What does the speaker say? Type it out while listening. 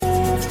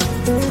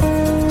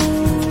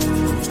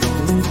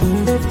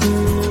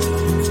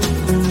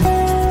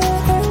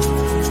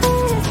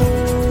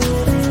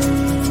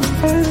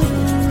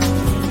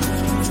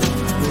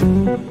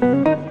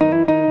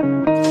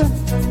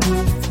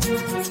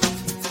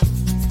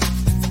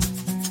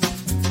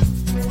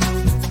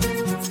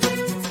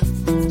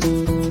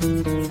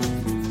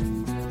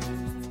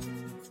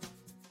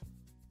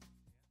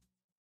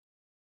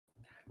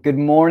Good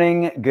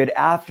morning, good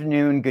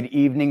afternoon, good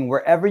evening,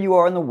 wherever you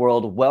are in the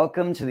world.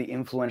 Welcome to the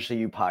Influential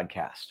You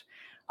podcast.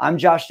 I'm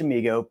Josh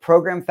D'Amigo,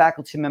 program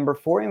faculty member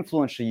for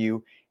Influential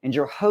You and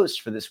your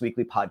host for this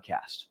weekly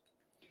podcast.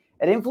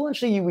 At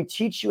Influential You, we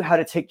teach you how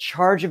to take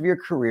charge of your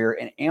career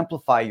and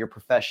amplify your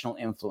professional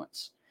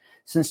influence.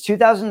 Since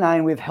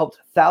 2009, we've helped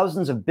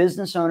thousands of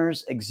business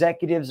owners,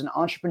 executives, and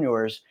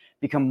entrepreneurs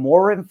become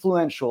more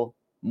influential,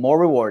 more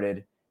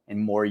rewarded, and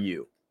more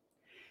you.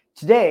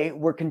 Today,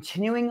 we're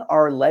continuing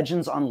our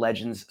Legends on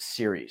Legends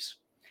series.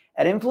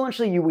 At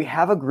Influential You, we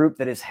have a group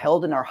that is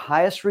held in our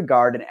highest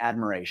regard and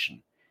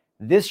admiration.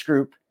 This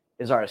group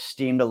is our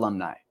Esteemed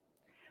Alumni.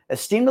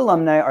 Esteemed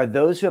Alumni are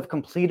those who have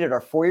completed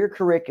our four-year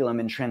curriculum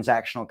in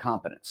Transactional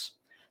Competence.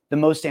 The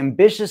most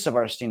ambitious of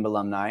our Esteemed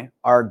Alumni,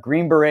 our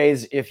Green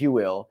Berets, if you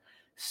will,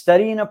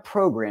 study in a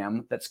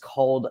program that's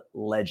called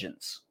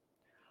Legends.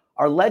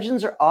 Our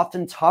legends are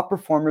often top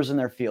performers in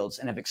their fields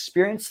and have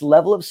experienced a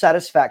level of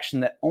satisfaction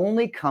that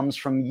only comes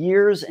from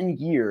years and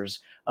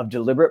years of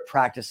deliberate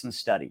practice and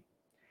study.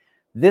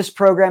 This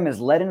program is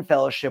led in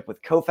fellowship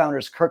with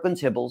co-founders Kirkland,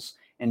 Tibbels,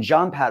 and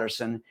John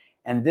Patterson,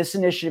 and this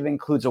initiative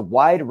includes a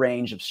wide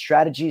range of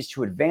strategies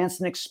to advance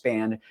and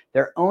expand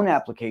their own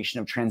application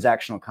of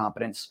transactional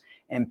competence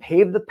and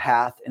pave the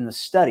path in the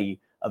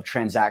study of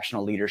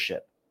transactional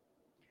leadership.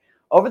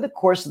 Over the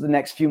course of the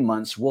next few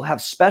months, we'll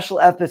have special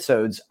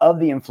episodes of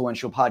the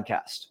Influential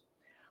podcast.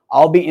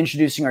 I'll be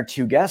introducing our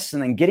two guests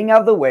and then getting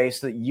out of the way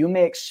so that you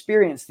may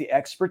experience the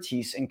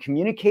expertise and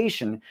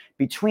communication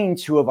between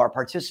two of our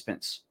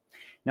participants.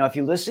 Now, if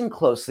you listen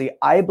closely,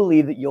 I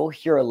believe that you'll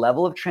hear a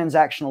level of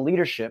transactional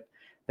leadership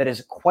that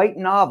is quite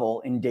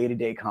novel in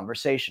day-to-day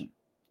conversation.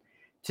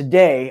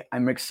 Today,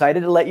 I'm excited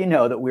to let you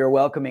know that we are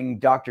welcoming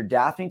Dr.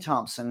 Daphne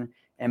Thompson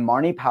and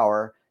Marne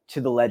Power to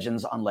the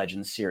Legends on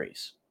Legends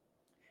series.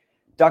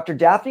 Dr.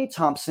 Daphne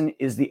Thompson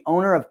is the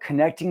owner of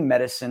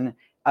ConnectingMedicine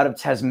out of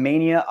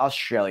Tasmania,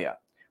 Australia,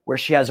 where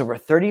she has over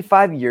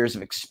 35 years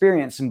of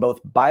experience in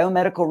both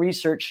biomedical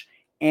research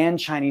and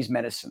Chinese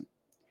medicine.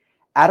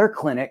 At her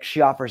clinic,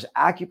 she offers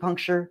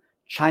acupuncture,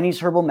 Chinese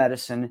herbal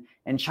medicine,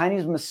 and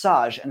Chinese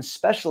massage and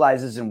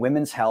specializes in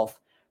women's health,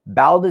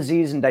 bowel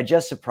disease and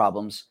digestive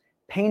problems,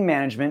 pain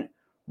management,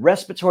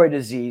 respiratory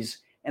disease,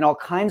 and all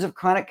kinds of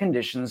chronic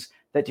conditions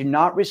that do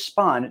not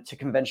respond to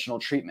conventional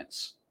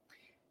treatments.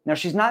 Now,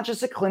 she's not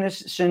just a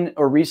clinician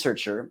or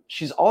researcher,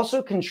 she's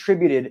also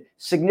contributed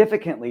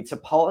significantly to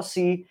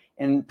policy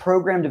and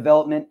program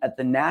development at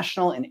the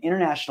national and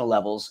international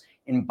levels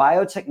in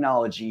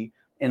biotechnology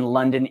in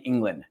London,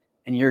 England.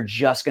 And you're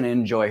just going to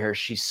enjoy her.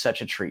 She's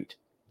such a treat.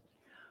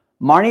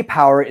 Marne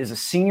Power is a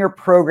senior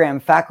program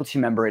faculty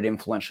member at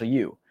Influential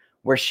You,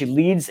 where she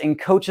leads and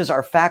coaches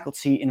our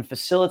faculty in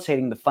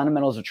facilitating the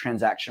fundamentals of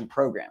transaction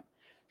program.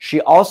 She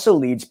also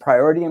leads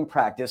Priority in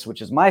Practice,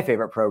 which is my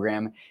favorite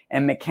program,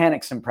 and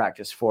Mechanics in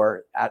Practice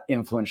at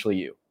Influential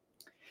You.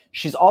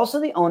 She's also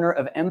the owner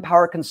of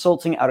MPower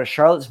Consulting out of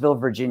Charlottesville,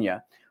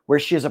 Virginia, where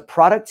she is a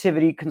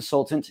productivity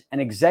consultant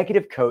and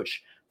executive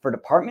coach for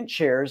department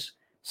chairs,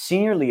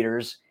 senior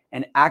leaders,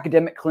 and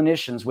academic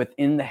clinicians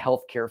within the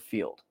healthcare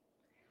field.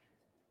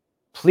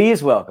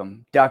 Please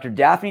welcome Dr.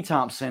 Daphne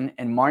Thompson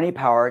and Marne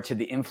Power to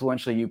the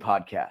Influential You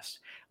podcast.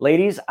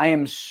 Ladies, I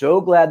am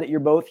so glad that you're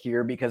both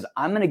here because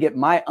I'm going to get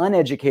my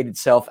uneducated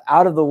self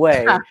out of the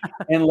way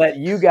and let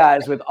you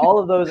guys with all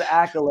of those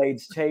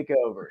accolades take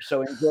over.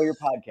 So enjoy your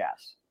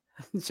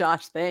podcast.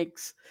 Josh,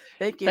 thanks.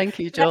 Thank you. Thank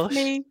you, Josh.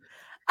 Daphne,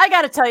 I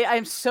got to tell you, I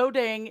am so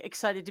dang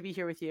excited to be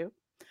here with you.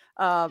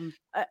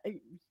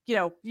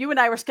 You and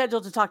I were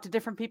scheduled to talk to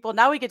different people.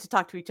 Now we get to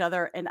talk to each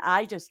other, and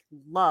I just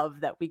love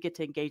that we get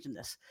to engage in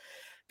this.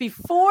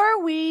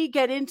 Before we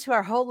get into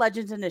our whole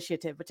Legends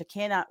initiative, which I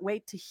cannot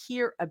wait to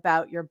hear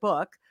about your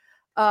book,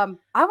 I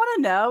want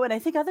to know, and I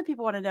think other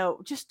people want to know,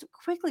 just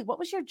quickly, what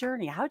was your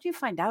journey? How did you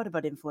find out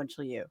about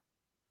Influential You?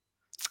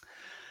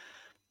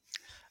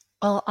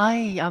 Well,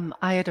 I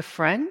had a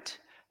friend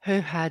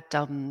who had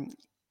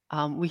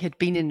we had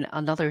been in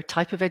another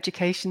type of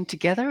education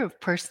together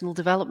of personal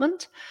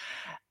development,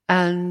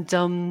 and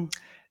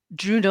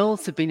Drew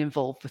Knowles had been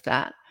involved with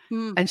that.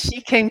 And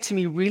she came to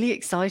me really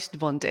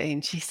excited one day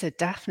and she said,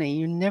 Daphne,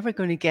 you're never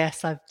going to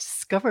guess I've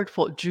discovered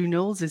what Drew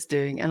Knowles is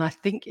doing. And I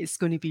think it's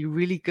going to be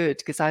really good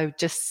because I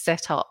just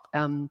set up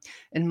in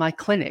my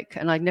clinic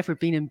and I'd never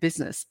been in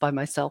business by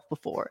myself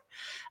before.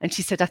 And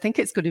she said, I think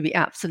it's going to be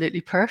absolutely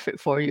perfect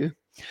for you.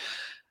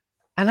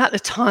 And at the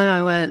time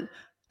I went,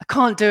 I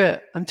can't do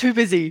it. I'm too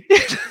busy.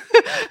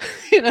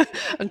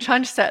 I'm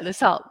trying to set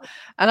this up.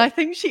 And I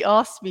think she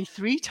asked me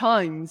 3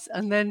 times.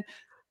 And then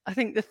I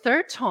think the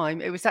third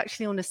time, it was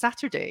actually on a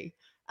Saturday.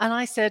 And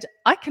I said,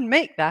 I can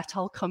make that.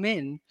 I'll come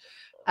in.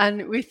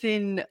 And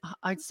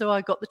I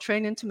got the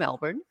train into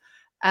Melbourne.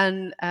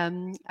 And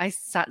I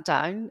sat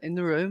down in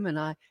the room and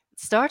I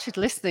started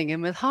listening.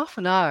 And with half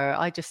an hour,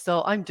 I just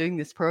thought, I'm doing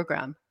this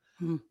program.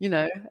 So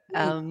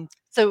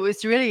it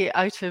was really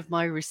out of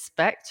my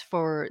respect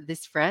for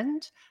this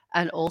friend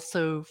and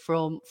also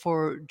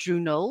for Drew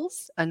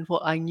Knowles and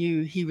what I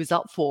knew he was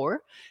up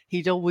for.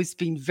 He'd always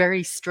been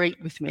very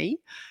straight with me.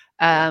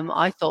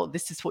 I thought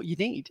this is what you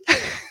need.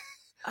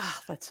 Oh,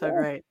 that's so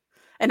great.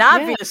 And Yeah.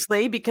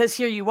 obviously, because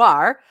here you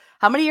are,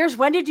 how many years?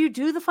 When did you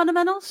do the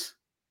fundamentals?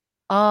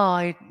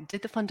 I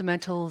did the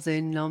fundamentals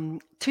in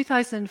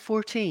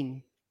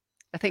 2014.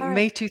 I think All right.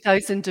 May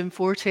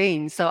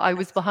 2014. So I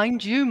was Yes.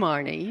 behind you,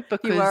 Marnie, You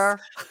because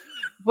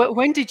were.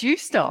 when did you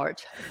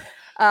start?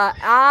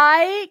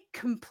 I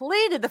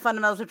completed the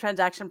Fundamentals of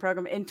Transaction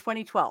program in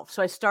 2012.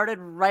 So I started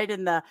right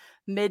in the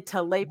mid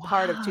to late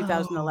part of Wow.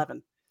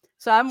 2011.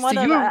 So I'm So one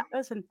of, I you're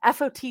was in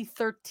FOT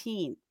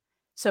 13.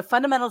 So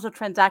Fundamentals of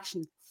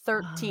Transaction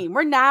wow, 13.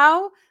 We're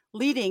now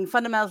leading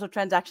Fundamentals of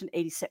Transaction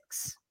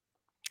 86.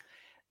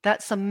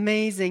 that's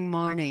amazing,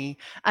 Marnie.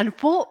 And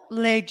what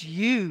led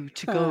you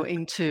to go Huh.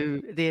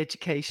 into the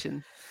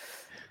education?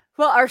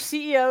 Well, our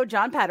CEO,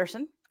 John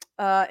Patterson,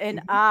 and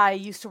Mhm. I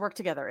used to work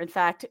together. In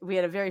fact, we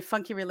had a very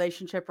funky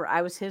relationship where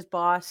I was his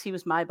boss, he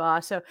was my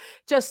boss. So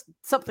just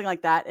something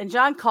like that. And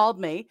John called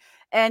me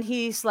and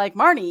he's like,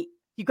 Marnie,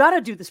 you got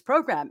to do this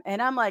program.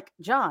 And I'm like,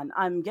 John,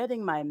 I'm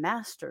getting my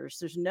master's.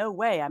 There's no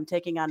way I'm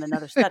taking on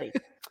another study.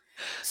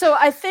 So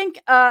I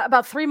think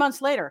about 3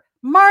 months later,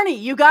 Marnie,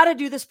 you got to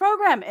do this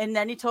program. And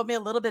then he told me a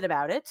little bit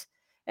about it.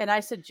 And I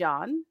said,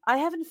 John, I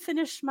haven't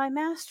finished my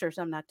master's.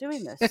 I'm not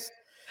doing this.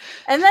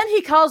 And then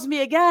he calls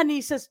me again.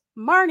 He says,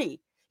 Marnie,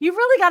 you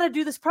really got to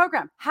do this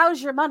program.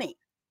 How's your money?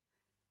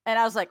 And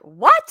I was like,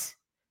 what?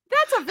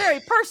 That's a very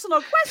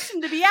personal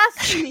question to be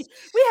asking me.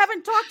 We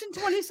haven't talked in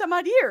 20 some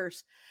odd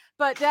years.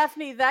 But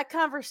Daphne, that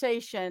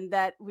conversation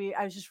that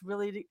I was just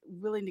really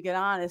willing to get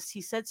honest.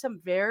 He said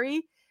some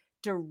very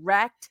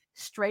direct,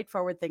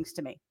 straightforward things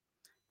to me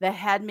that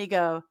had me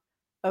go,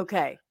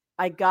 okay,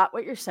 I got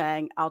what you're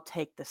saying. I'll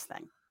take this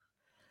thing.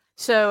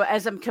 So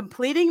as I'm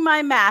completing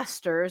my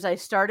master's, I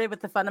started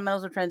with the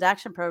Fundamentals of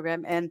Transaction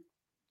program. And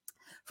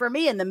for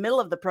me, in the middle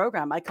of the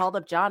program, I called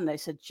up John and I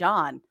said,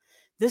 John,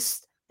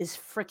 this is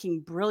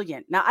freaking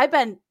brilliant. Now, I've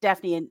been,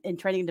 Daphne, in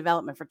training and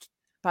development for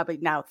probably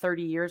now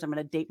 30 years. I'm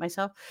going to date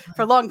myself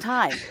for a long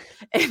time.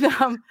 And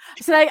I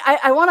said,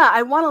 I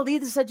want to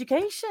lead this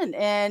education.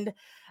 And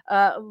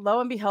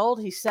lo and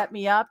behold, he set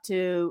me up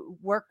to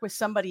work with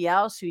somebody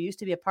else who used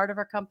to be a part of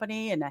our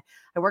company. And I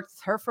worked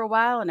with her for a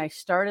while and I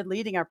started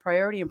leading our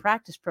priority and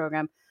practice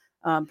program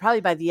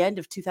probably by the end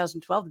of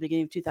 2012, the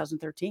beginning of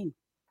 2013.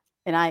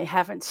 And I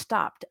haven't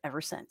stopped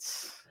ever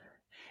since.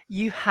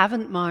 You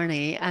haven't,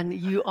 Marnie, and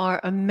you are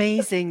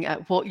amazing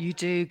at what you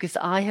do, because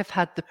I have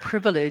had the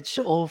privilege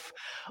of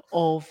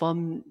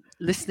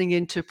listening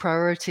into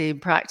priority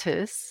and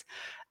practice,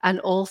 and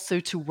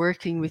also to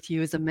working with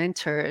you as a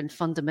mentor in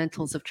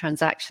fundamentals of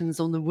transactions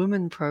on the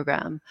women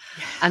program.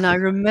 And I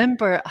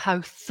remember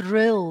how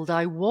thrilled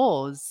I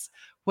was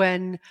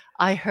when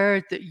I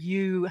heard that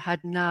you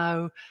had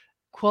now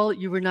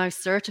you were now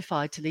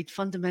certified to lead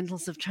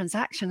fundamentals of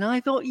transaction. I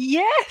thought,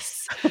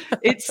 yes,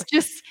 it's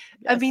just,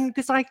 I Yes. mean,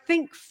 because I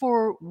think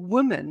for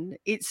women,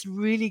 it's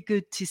really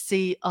good to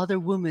see other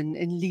women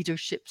in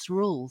leadership's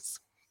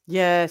roles.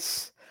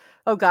 Yes.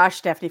 Oh gosh,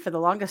 Stephanie, for the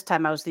longest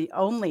time, I was the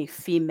only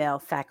female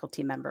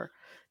faculty member.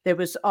 There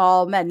was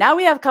all men. Now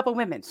we have a couple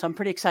women, so I'm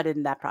pretty excited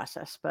in that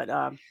process. But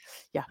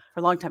yeah, for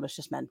a long time, it was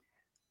just men.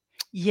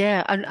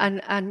 Yeah,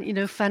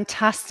 and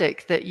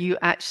fantastic that you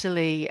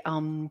actually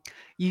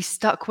you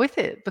stuck with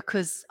it,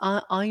 because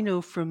I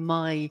know from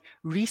my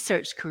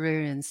research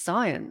career in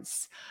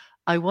science,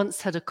 I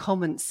once had a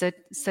comment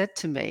said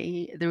to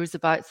me. There was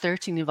about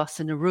 13 of us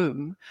in a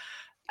room,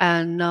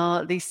 and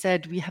they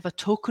said, we have a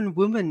token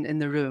woman in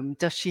the room.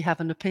 Does she have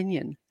an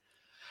opinion?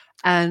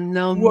 And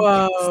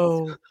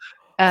Whoa.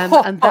 and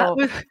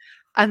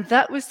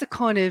that was the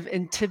kind of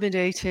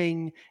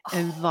intimidating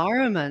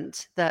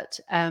environment that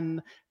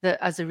that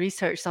as a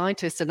research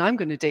scientist, and I'm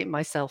going to date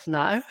myself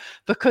now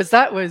because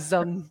that was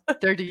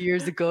 30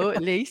 years ago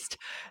at least.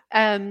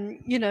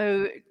 Being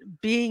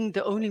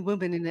the only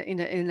woman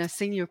in a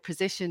senior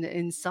position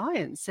in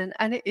science,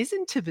 and it is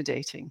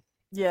intimidating.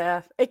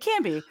 Yeah, it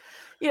can be.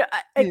 You know,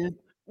 Yeah.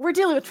 we're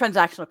dealing with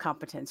transactional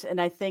competence, and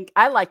I think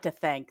I like to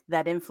think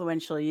that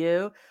influential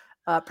you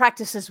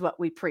practices what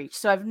we preach.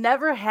 So I've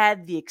never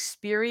had the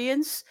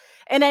experience,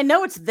 and I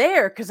know it's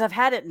there because I've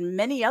had it in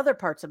many other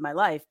parts of my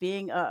life,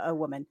 being a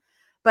woman,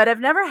 but I've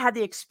never had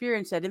the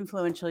experience at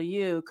influential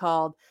you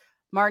called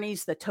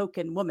Marnie's the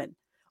token woman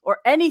or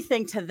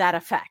anything to that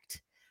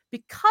effect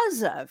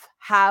because of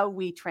how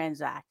we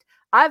transact.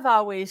 I've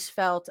always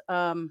felt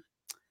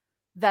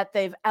that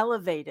they've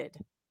elevated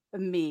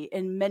me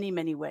in many,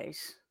 many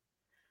ways.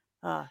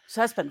 So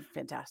that's been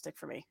fantastic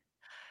for me.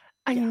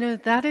 Yeah.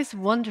 And that is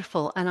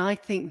wonderful, and I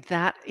think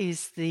that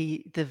is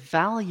the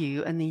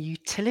value and the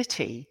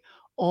utility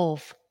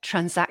of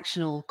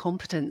transactional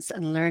competence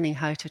and learning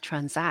how to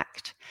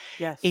transact.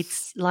 Yes.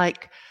 It's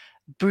like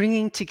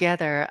bringing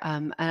together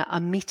a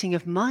meeting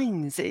of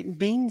minds. It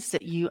means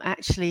that you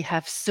actually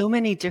have so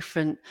many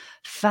different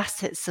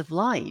facets of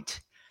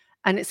light,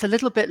 and it's a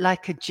little bit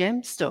like a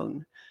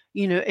gemstone.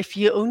 If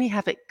you only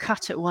have it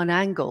cut at one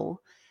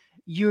angle,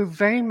 you're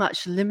very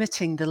much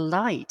limiting the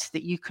light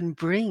that you can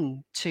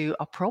bring to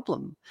a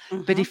problem.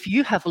 But if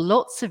you have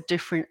lots of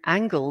different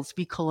angles,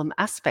 we call them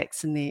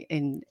aspects in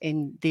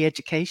the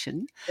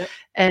education,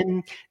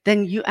 and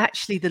then you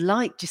actually, the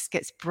light just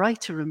gets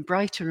brighter and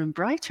brighter and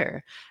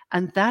brighter.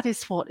 And that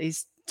is what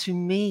is, to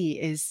me,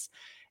 is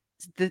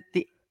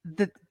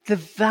the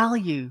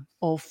value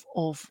of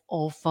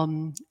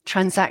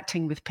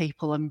transacting with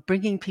people and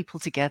bringing people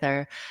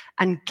together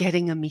and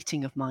getting a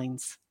meeting of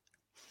minds.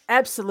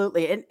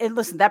 Absolutely. And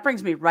listen, that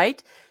brings me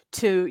right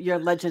to your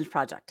Legends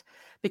project,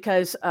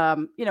 because,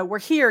 we're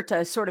here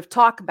to sort of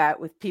talk about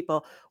with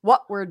people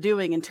what we're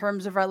doing in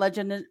terms of our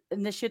Legend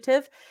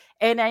initiative.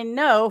 And I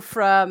know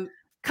from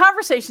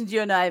conversations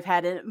you and I have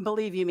had, and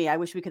believe you me, I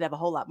wish we could have a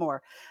whole lot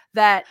more,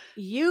 that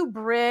you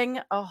bring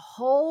a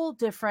whole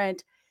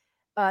different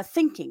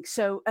thinking.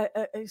 So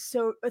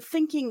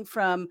thinking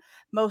from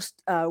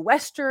most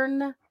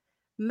Western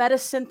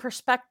medicine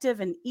perspective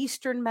and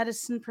Eastern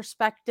medicine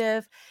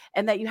perspective,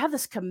 and that you have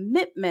this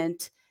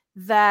commitment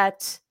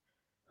that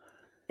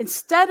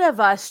instead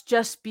of us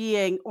just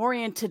being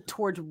oriented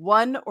towards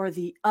one or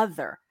the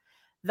other,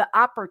 the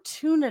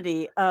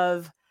opportunity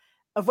of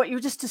what you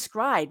just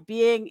described,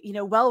 being,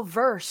 well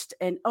versed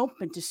and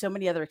open to so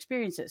many other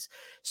experiences.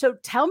 So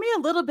tell me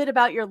a little bit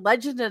about your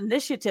Legend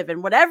initiative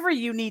and whatever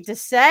you need to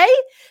say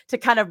to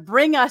kind of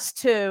bring us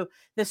to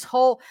this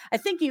whole, I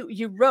think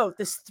you wrote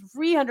this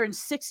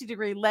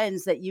 360-degree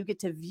lens that you get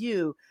to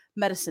view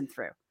medicine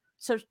through.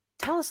 So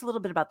tell us a little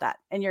bit about that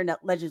and your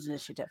Legends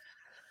initiative.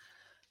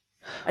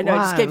 I know I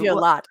just gave you a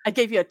lot. I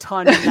gave you a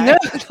ton tonight.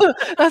 No,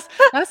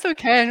 that's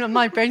okay. And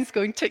my brain's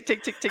going tick,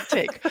 tick, tick, tick,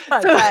 tick.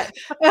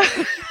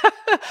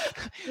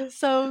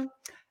 So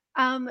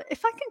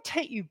if I can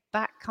take you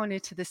back kind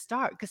of to the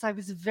start, because I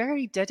was a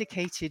very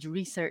dedicated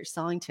research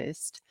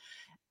scientist,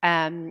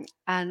 and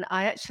I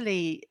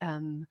actually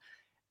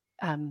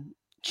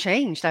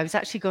changed. I was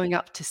actually going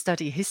up to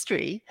study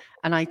history,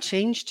 and I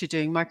changed to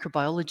doing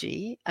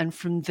microbiology. And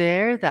from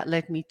there, that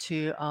led me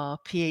to a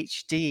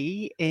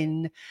PhD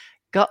in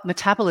gut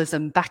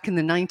metabolism back in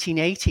the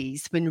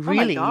 1980s, when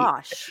really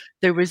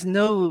there was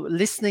no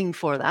listening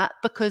for that,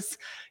 because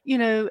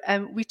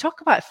we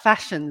talk about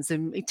fashions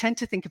and we tend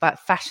to think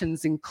about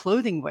fashions in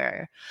clothing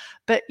wear,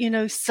 but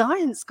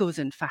science goes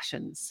in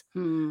fashions.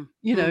 And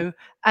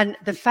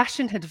the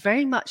fashion had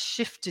very much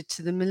shifted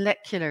to the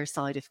molecular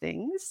side of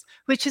things,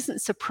 which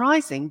isn't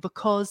surprising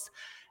because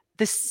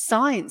the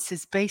science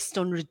is based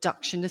on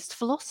reductionist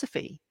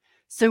philosophy.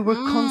 So we're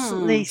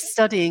constantly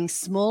studying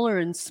smaller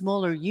and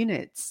smaller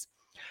units,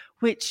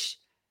 which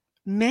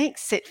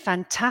makes it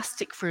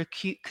fantastic for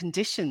acute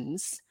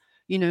conditions,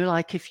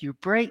 like if you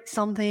break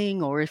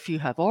something or if you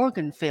have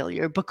organ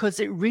failure, because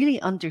it really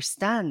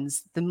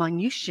understands the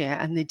minutiae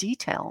and the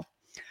detail.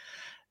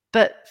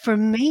 But for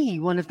me,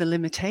 one of the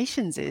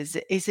limitations is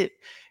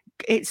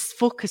it's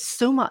focused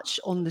so much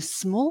on the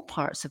small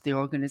parts of the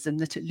organism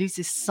that it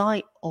loses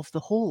sight of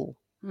the whole.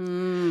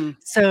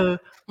 So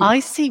I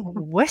see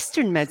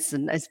Western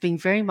medicine as being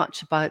very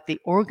much about the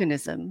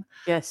organism.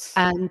 Yes.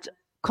 And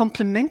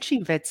complementary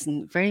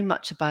medicine very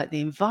much about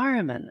the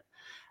environment.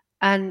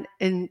 And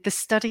in the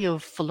study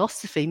of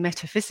philosophy,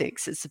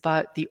 metaphysics, it's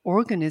about the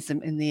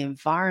organism in the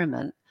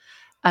environment.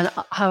 And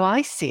how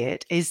I see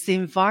it is the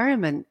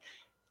environment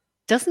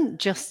doesn't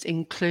just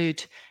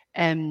include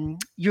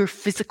your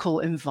physical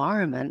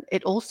environment,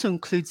 it also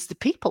includes the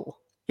people.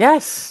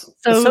 Yes.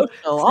 So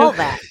all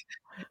that.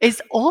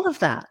 It's all of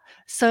that.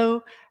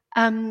 So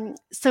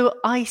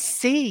I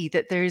see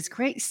that there is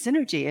great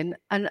synergy,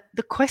 and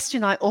the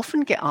question I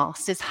often get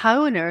asked is,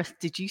 how on earth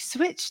did you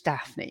switch,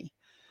 Daphne?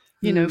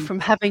 From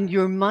having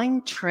your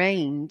mind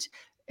trained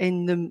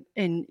in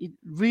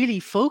really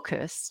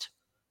focused.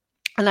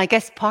 And I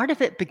guess part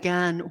of it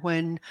began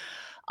when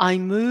I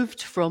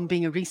moved from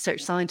being a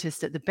research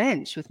scientist at the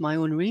bench with my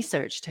own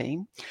research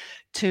team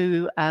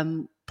to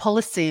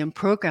policy and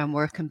program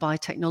work in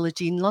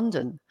biotechnology in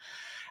London.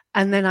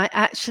 And then I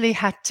actually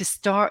had to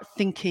start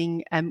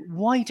thinking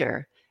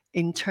wider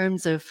in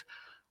terms of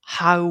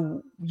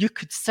how you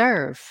could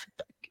serve,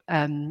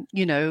 the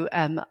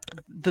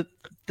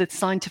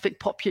scientific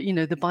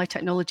the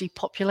biotechnology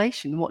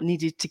population, what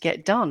needed to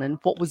get done and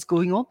what was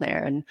going on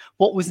there and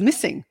what was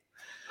missing.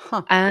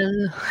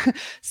 And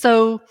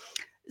so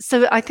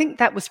I think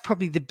that was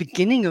probably the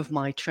beginning of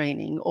my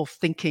training of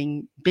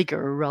thinking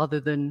bigger rather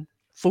than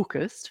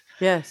focused.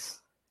 Yes.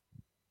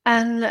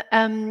 And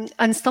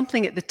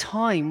something at the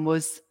time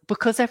was,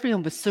 because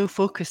everyone was so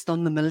focused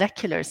on the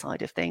molecular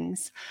side of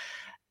things,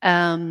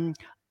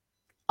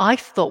 I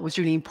thought was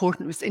really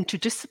important was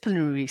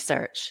interdisciplinary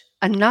research.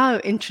 And now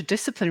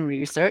interdisciplinary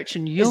research,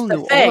 and you'll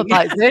know all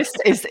about this,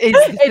 is the thing.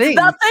 It's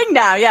the thing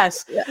now,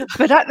 yes.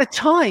 But at the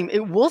time,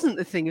 it wasn't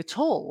the thing at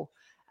all.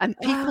 And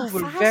people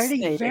were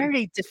very,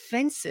 very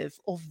defensive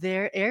of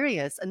their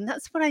areas. And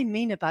that's what I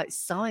mean about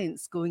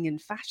science going in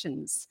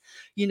fashions,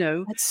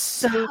 That's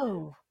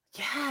so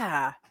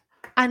yeah.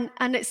 And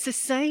it's the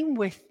same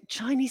with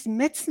Chinese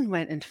medicine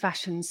went in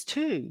fashions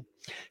too.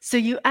 So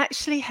you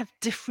actually have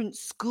different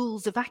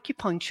schools of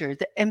acupuncture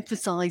that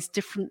emphasize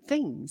different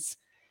things.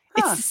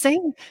 It's the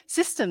same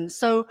system.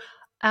 So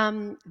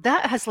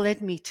that has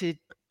led me to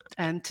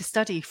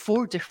study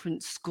 4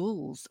 different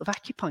schools of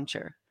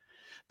acupuncture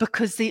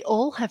because they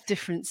all have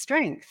different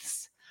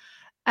strengths.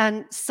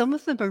 And some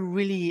of them are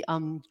really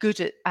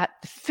good at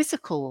the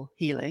physical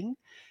healing.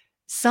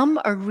 Some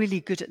are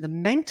really good at the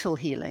mental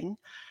healing.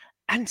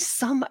 And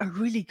some are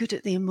really good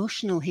at the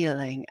emotional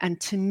healing. And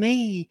to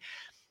me,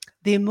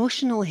 the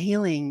emotional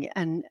healing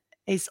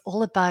is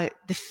all about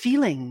the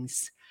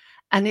feelings.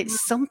 And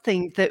it's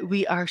something that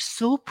we are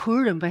so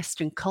poor in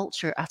Western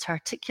culture at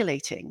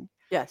articulating.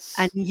 Yes.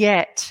 And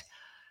yet,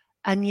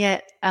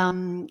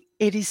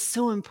 it is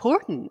so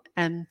important.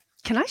 Can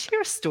I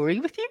share a story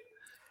with you?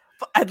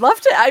 I'd love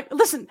to.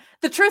 Listen,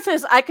 the truth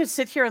is I could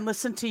sit here and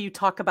listen to you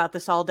talk about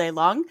this all day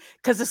long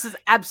because this is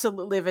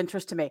absolutely of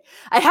interest to me.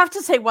 I have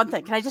to say one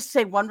thing. Can I just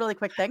say one really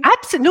quick thing?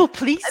 Absolutely. No,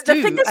 please do.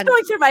 The thing that's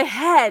going through my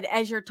head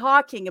as you're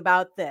talking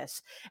about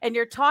this, and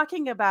you're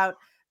talking about,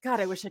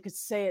 God, I wish I could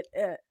say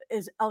it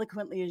as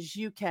eloquently as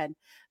you can,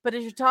 but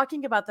as you're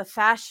talking about the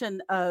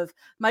fashion of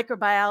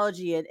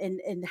microbiology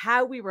and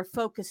how we were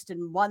focused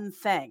in one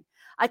thing,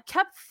 I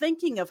kept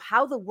thinking of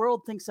how the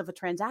world thinks of a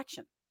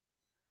transaction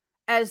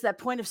as that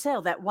point of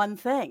sale, that one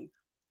thing.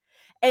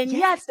 And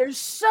yet there's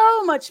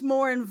so much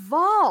more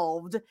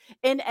involved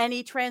in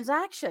any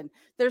transaction.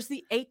 There's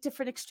the 8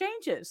 different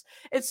exchanges.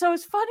 And so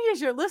it's funny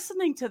as you're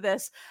listening to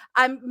this,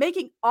 I'm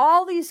making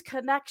all these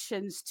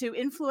connections to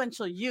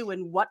Influential You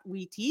and what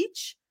we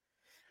teach,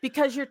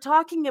 because you're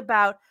talking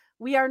about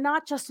we are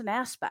not just an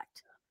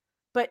aspect,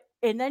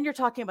 and then you're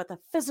talking about the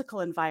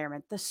physical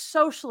environment, the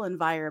social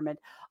environment,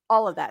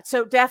 all of that.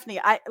 So Daphne,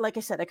 like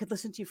I said, I could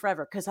listen to you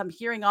forever because I'm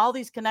hearing all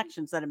these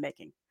connections that I'm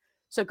making.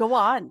 So go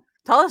on,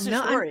 tell us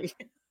your story.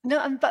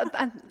 And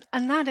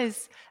that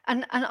is,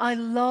 and I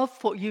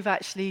love what you've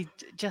actually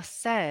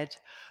just said,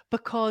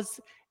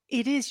 because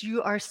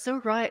you are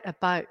so right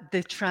about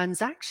the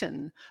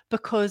transaction,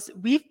 because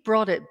we've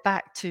brought it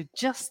back to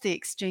just the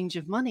exchange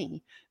of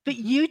money, but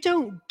you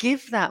don't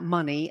give that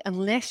money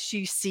unless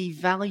you see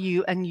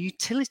value and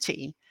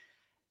utility.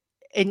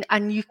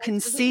 And you can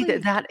see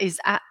that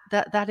is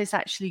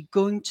actually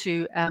going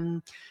to,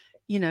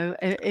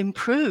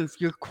 improve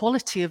your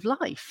quality of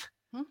life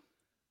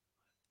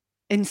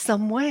in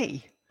some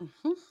way.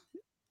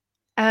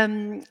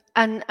 And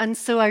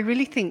so I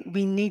really think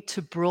we need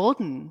to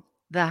broaden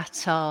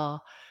that,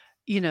 our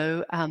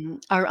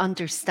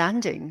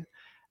understanding,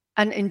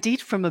 and indeed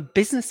from a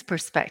business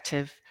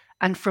perspective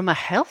and from a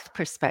health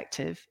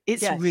perspective,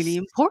 it's really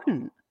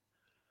important.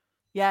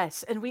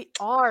 Yes, and we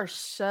are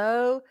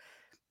so.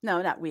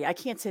 No, not we. I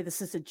can't say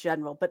this is a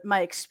general, but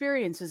my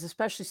experiences,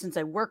 especially since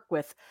I work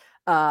with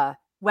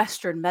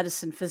Western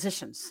medicine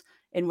physicians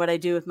in what I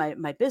do with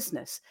my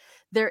business,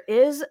 there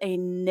is a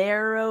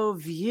narrow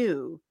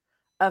view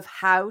of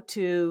how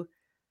to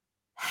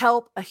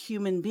help a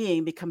human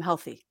being become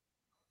healthy.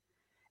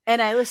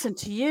 And I listen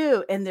to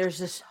you, and there's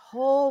this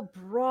whole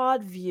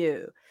broad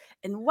view.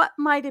 And what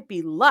might it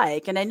be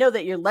like? And I know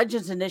that your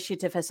Legends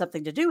Initiative has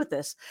something to do with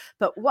this,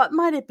 but what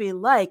might it be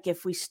like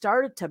if we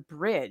started to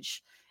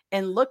bridge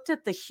and looked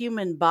at the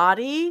human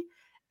body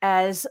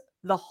as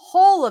the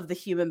whole of the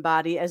human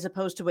body, as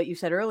opposed to what you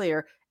said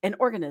earlier, an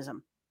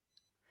organism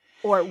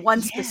or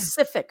one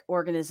specific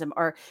organism,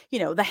 or,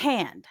 the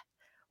hand.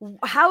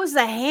 How is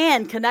the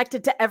hand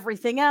connected to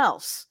everything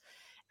else?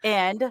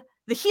 And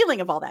the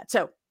healing of all that.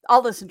 So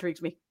all this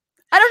intrigues me.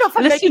 I don't know if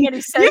I'm making any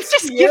sense. You've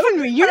just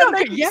given me, you're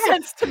making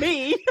sense to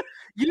me.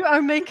 You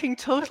are making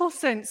total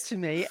sense to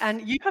me,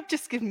 and you have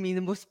just given me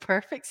the most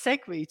perfect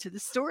segue to the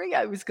story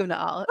I was going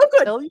to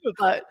tell you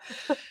about.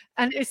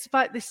 And it's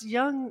about this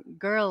young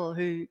girl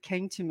who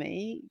came to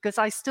me, because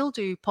I still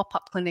do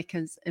pop-up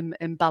clinics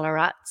in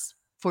Ballarat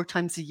 4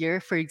 times a year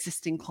for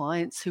existing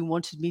clients who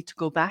wanted me to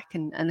go back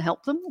and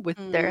help them with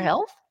their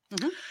health.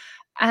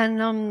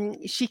 And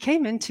she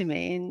came into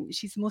me, and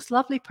she's the most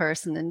lovely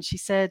person. And she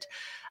said,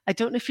 I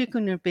don't know if you're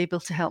going to be able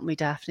to help me,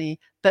 Daphne,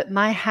 but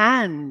my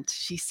hand,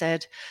 she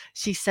said,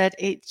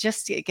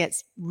 it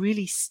gets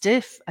really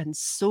stiff and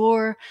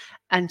sore.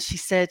 And she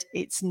said,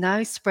 it's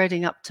now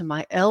spreading up to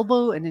my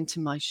elbow and into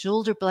my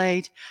shoulder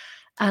blade.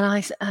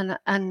 And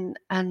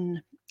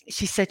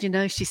she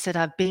said,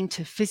 I've been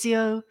to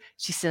physio.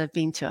 She said, I've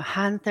been to a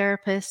hand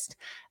therapist.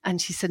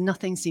 And she said,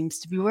 nothing seems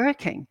to be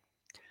working.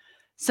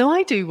 So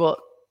I do what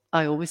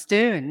I always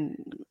do, and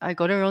I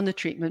got her on the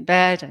treatment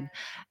bed,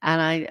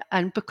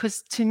 and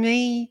because to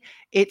me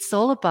it's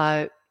all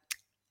about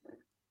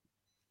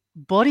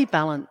body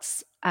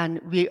balance, and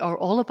we are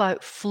all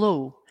about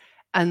flow.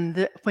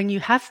 And when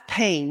you have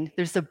pain,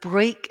 there's a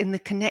break in the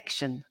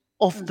connection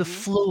of the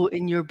flow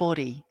in your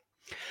body.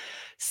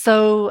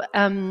 So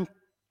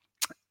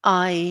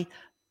I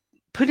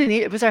put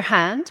it was her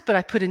hand, but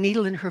I put a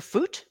needle in her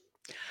foot.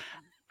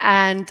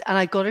 And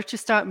I got her to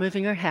start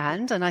moving her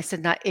hand. And I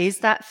said, now, is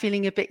that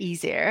feeling a bit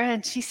easier?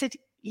 And she said,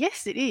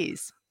 yes, it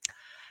is.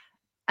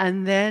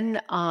 And then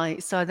I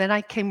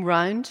came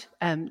round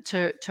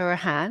to her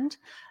hand,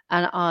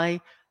 and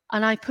I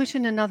and I put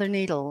in another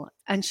needle.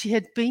 And she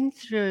had been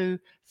through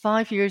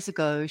 5 years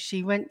ago,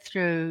 she went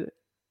through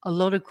a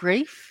lot of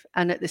grief.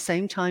 And at the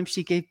same time,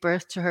 she gave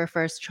birth to her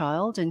first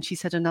child, and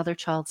she's had another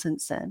child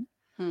since then.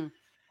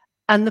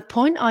 And the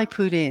point I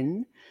put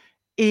in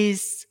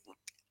is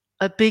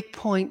a big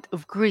point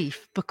of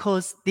grief,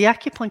 because the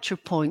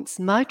acupuncture points,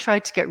 Mao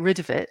tried to get rid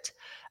of it,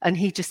 and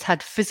he just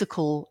had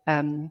physical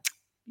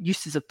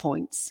uses of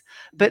points.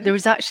 But there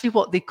was actually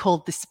what they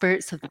called the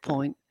spirits of the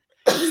point.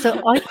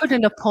 So I put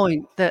in a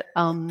point that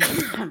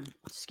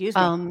excuse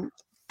me,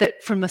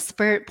 that from a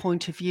spirit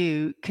point of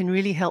view can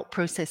really help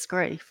process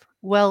grief.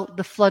 Well,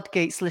 the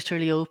floodgates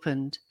literally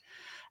opened.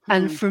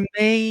 And for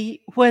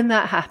me, when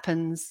that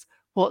happens,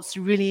 what's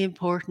really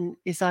important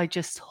is I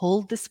just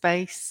hold the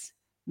space,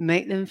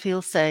 make them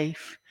feel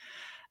safe,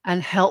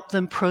 and help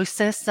them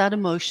process that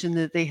emotion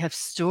that they have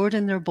stored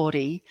in their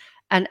body.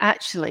 And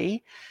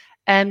actually,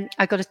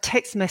 I got a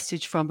text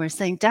message from her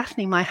saying,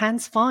 Daphne, my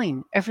hand's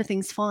fine.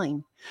 Everything's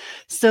fine.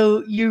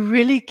 So you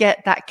really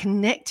get that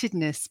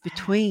connectedness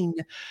between,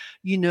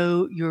 you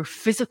know, your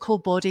physical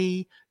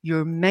body,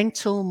 your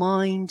mental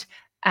mind,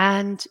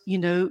 and, you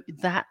know,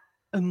 that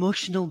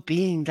emotional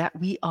being that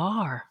we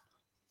are.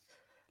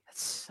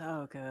 That's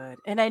so good.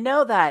 And I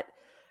know that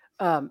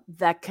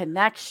that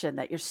connection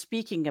that you're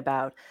speaking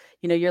about,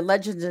 you know, your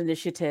Legends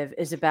Initiative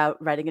is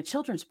about writing a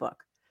children's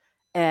book.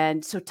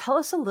 And so tell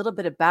us a little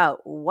bit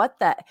about what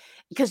that,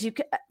 because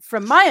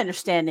from my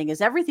understanding, is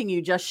everything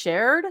you just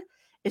shared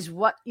is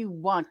what you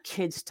want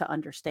kids to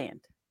understand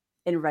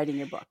in writing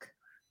your book.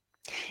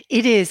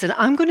 It is. And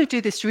I'm going to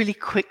do this really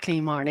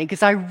quickly, Marne,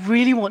 because I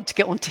really want to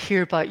get on to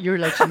hear about your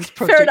Legends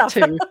project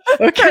too.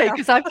 Okay,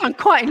 because I've done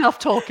quite enough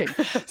talking.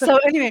 So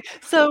anyway,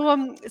 so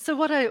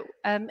what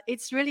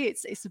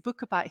it's a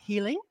book about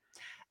healing.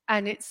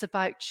 And it's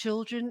about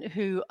children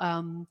who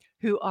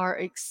are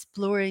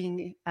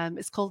exploring.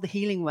 It's called The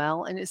Healing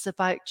Well, and it's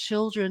about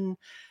children.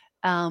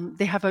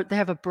 They have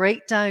a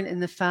breakdown in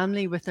the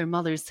family with their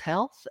mother's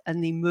health,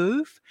 and they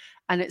move.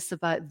 And it's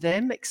about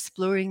them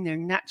exploring their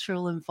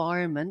natural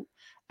environment,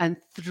 and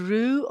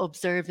through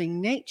observing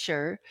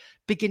nature,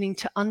 beginning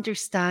to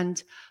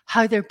understand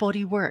how their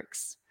body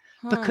works.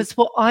 Because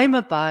what I'm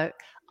about,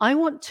 I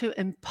want to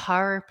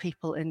empower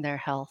people in their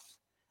health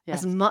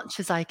as much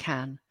as I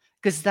can,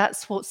 because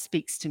that's what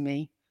speaks to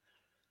me.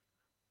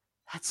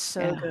 That's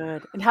so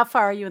good. And how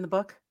far are you in the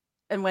book?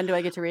 And when do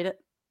I get to read it?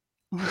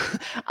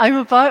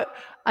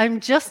 I'm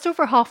just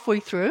over halfway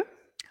through.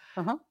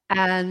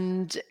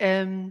 And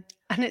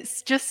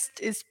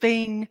it's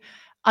been,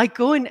 I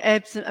go in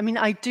ebbs. I mean,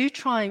 I do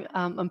try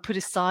and put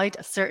aside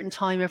a certain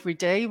time every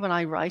day when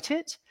I write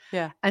it.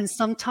 Yeah. And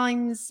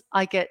sometimes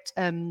I get,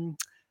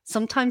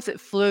 sometimes it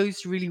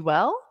flows really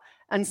well.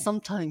 And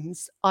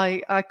sometimes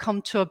I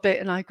come to a bit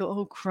and I go,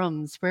 oh,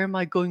 crumbs, where am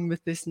I going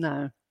with this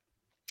now?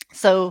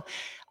 So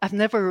I've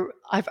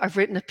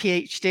written a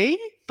PhD,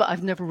 but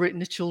I've never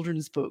written a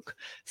children's book.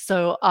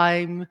 So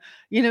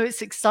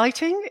it's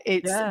exciting.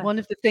 It's one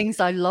of the things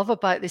I love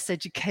about this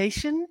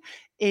education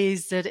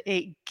is that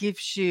it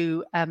gives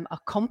you a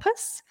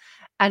compass,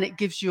 and it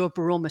gives you a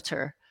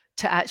barometer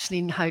to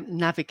actually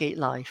navigate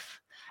life.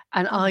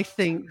 And I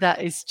think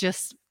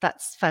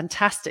that's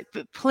fantastic.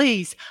 But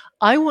please,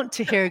 I want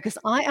to hear, because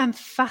I am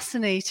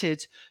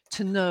fascinated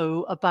to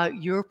know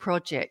about your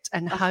project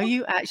and how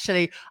you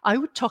I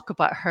would talk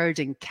about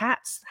herding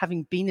cats,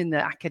 having been in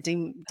the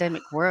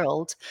academic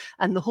world,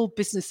 and the whole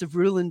business of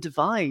rule and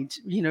divide,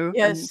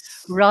 and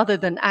rather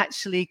than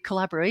actually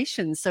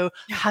collaboration. So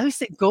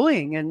how's it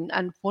going,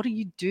 and what are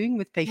you doing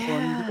with people,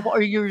 and what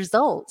are your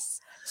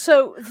results?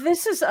 So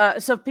this is,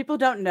 so people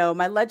don't know,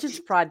 my Legends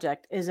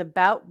project is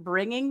about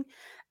bringing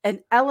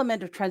an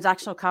element of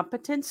transactional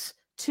competence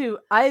to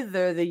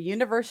either the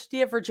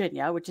University of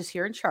Virginia, which is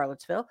here in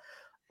Charlottesville,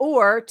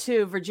 or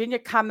to Virginia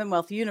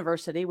Commonwealth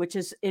University, which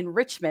is in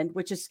Richmond,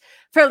 which is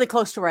fairly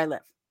close to where I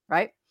live,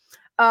 right?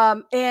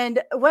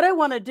 And what I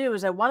want to do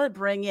is I want to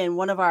bring in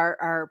one of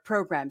our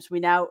programs.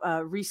 We now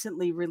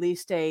recently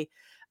released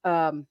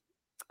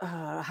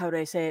how do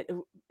I say it?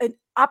 An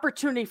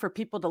opportunity for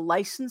people to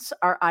license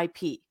our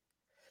IP.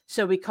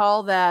 So we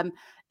call them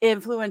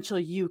influential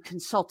you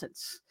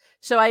consultants.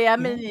 So I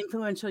am an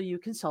influential you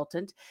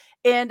consultant,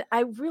 and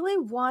I really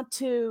want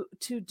to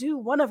do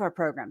one of our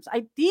programs.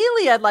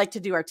 Ideally, I'd like to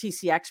do our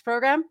TCX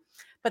program,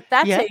 but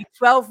that's a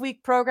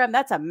 12-week program.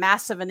 That's a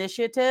massive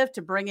initiative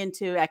to bring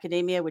into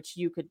academia, which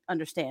you could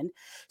understand.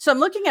 So I'm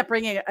looking at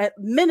bringing a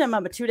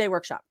minimum a 2-day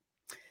workshop.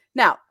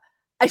 Now,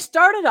 I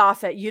started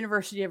off at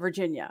University of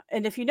Virginia.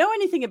 And if you know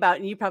anything about,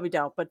 and you probably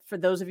don't, but for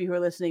those of you who are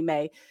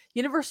listening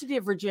University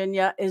of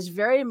Virginia is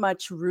very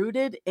much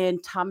rooted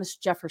in Thomas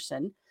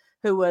Jefferson,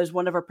 who was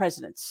one of our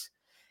presidents.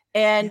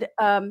 And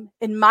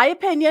in my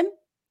opinion,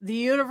 the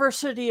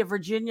University of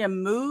Virginia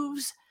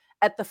moves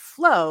at the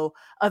flow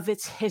of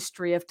its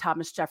history of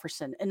Thomas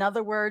Jefferson. In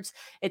other words,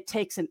 it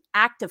takes an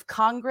act of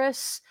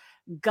Congress,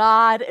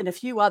 God, and a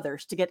few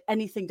others to get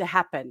anything to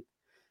happen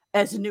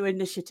as a new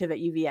initiative at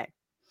UVA.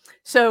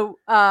 So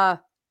I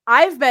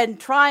I've been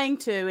trying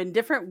to, in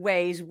different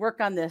ways, work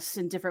on this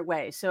in different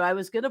ways. So I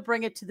was going to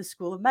bring it to the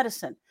School of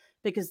Medicine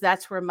because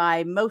that's where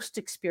my most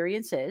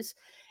experience is.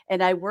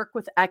 And I work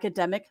with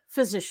academic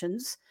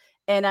physicians,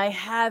 and I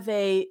have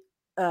a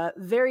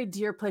very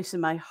dear place in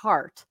my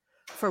heart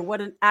for what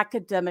an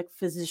academic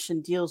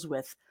physician deals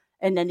with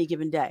in any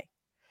given day.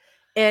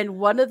 And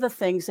one of the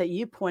things that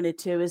you pointed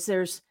to is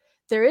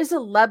there is a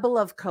level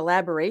of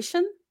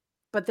collaboration,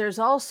 but there's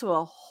also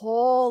a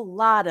whole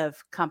lot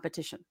of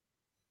competition.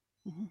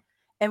 Mhm.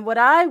 And what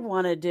I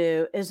want to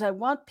do is I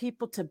want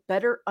people to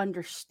better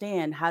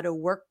understand how to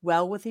work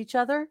well with each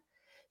other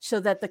so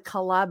that the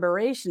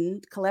collaboration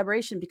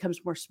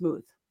becomes more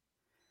smooth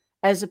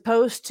as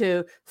opposed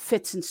to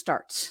fits and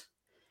starts.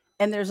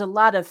 And there's a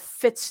lot of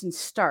fits and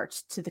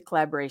starts to the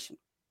collaboration.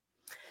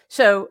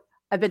 So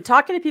I've been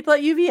talking to people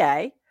at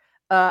UVA.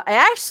 I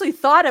actually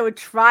thought I would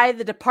try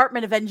the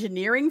Department of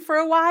Engineering for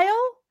a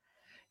while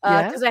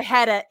Yeah. because I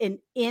had an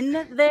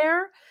in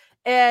there,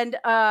 and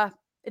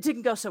it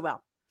didn't go so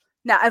well.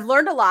 Now, I've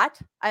learned a lot.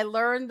 I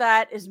learned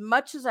that as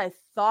much as I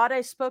thought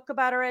I spoke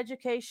about our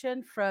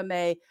education from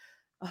a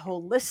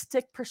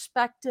holistic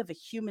perspective, a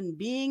human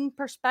being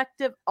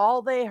perspective,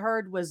 all they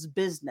heard was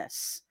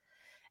business.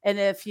 And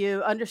if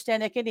you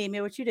understand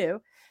academia, which you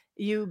do,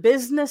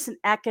 business and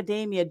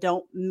academia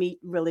don't meet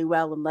really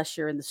well unless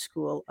you're in the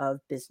school of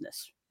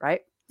business,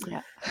 right?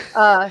 Yeah.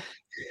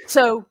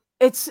 So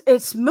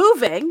it's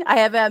moving. I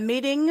have a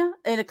meeting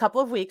in a couple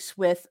of weeks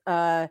with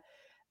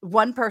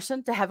one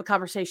person to have a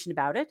conversation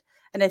about it,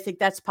 and I think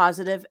that's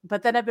positive.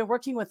 But then I've been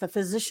working with a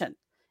physician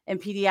in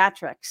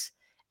pediatrics,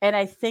 and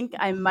I think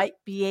I might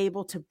be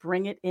able to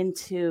bring it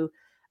into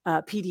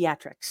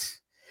pediatrics.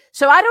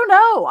 So I don't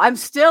know. I'm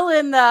still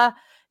in the,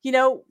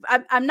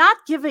 I'm not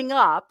giving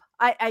up.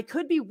 I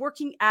could be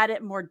working at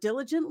it more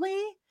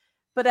diligently,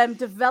 but I'm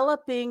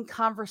developing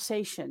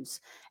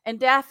conversations. And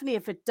Daphne,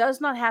 if it does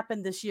not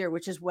happen this year,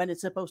 which is when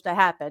it's supposed to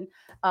happen,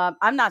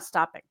 I'm not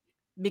stopping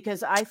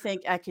because I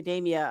think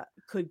academia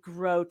could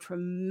grow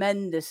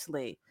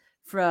tremendously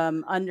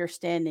from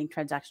understanding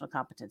transactional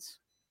competence.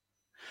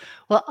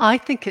 Well, I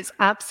think it's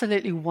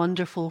absolutely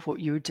wonderful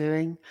what you're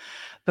doing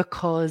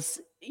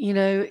because,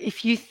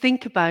 if you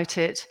think about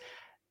it,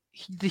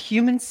 the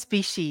human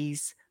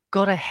species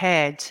got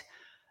ahead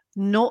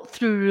not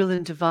through rule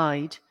and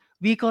divide.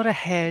 We got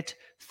ahead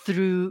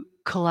through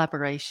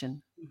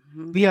collaboration.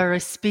 Mm-hmm. We are a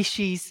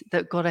species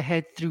that got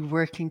ahead through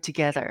working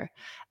together.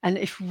 And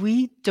if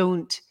we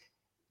don't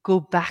go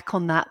back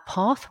on that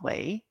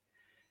pathway,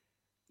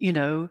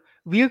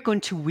 we are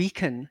going to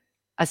weaken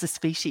as a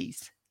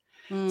species.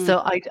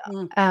 So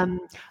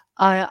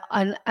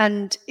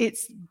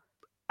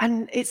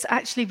it's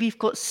actually, we've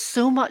got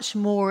so much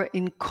more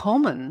in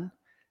common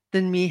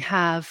than we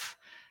have.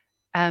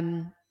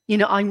 I'm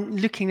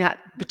looking at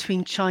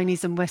between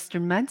Chinese and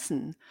Western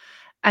medicine,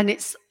 and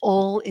it's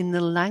all in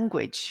the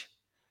language,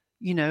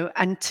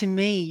 and to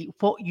me,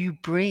 what you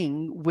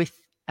bring with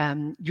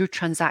your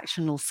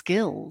transactional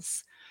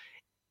skills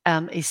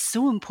is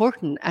so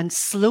important. And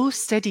slow,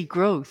 steady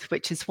growth,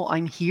 which is what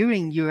I'm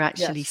hearing you're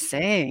actually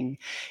saying,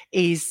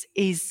 is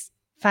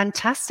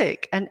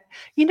fantastic. And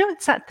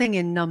it's that thing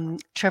in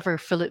Trevor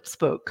Phillips'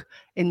 book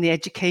in the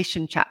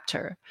education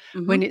chapter,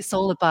 when it's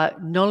all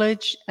about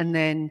knowledge and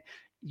then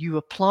you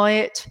apply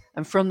it,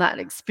 and from that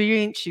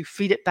experience you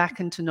feed it back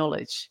into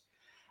knowledge.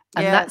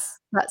 And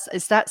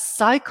it's that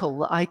cycle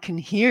that I can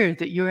hear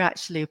that you're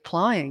actually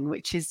applying,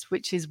 which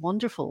is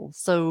wonderful.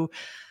 So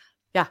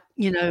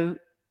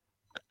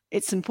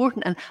it's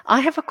important. And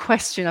I have a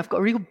question. I've got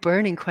a real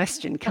burning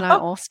question. Can I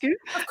ask you?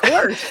 Of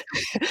course.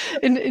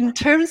 in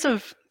terms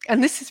of,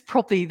 and this is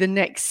probably the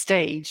next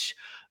stage,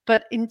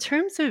 but in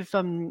terms of,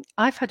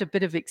 I've had a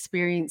bit of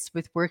experience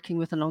with working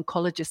with an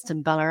oncologist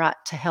in Ballarat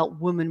to help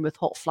women with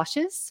hot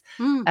flushes.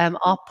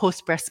 Our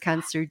post-breast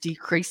cancer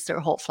decreased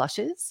their hot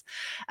flushes.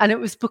 And it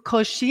was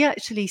because she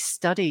actually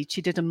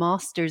she did a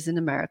master's in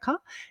America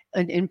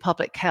in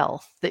public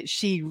health, that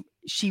she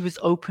was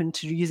open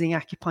to using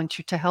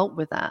acupuncture to help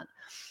with that.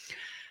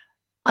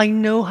 I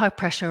know how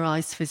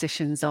pressurized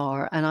physicians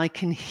are, and I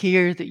can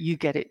hear that you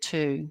get it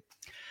too.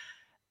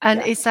 And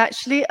it's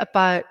actually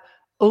about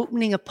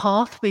opening a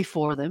pathway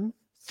for them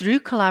through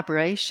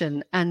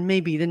collaboration, and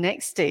maybe the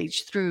next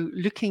stage through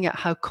looking at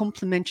how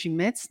complementary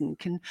medicine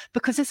can,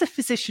 because as a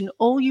physician,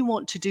 all you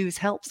want to do is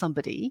help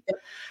somebody.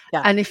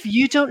 And if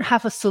you don't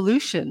have a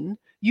solution,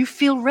 you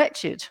feel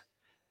wretched.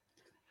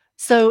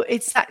 So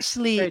it's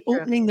actually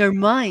opening their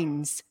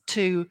minds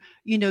to,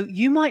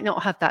 you might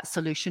not have that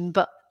solution,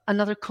 but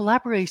another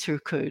collaborator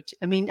could.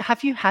 I mean,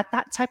 have you had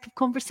that type of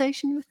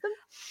conversation with them?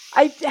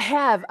 I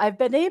have. I've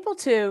been able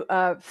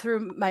to,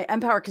 through my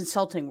MPower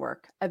consulting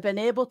work, I've been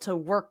able to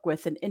work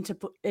with an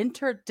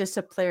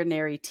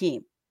interdisciplinary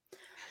team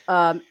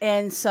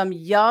and some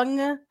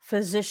young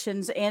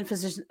physicians and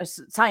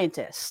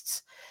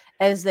scientists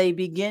as they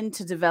begin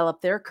to develop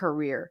their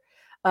career,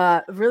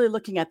 really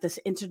looking at this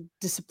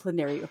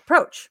interdisciplinary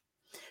approach.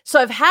 So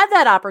I've had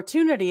that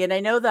opportunity, and I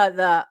know that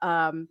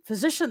the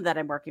physician that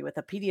I'm working with,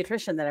 a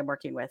pediatrician that I'm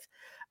working with,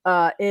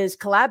 is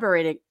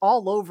collaborating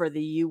all over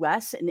the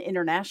U.S. and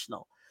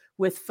international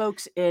with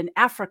folks in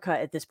Africa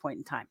at this point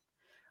in time,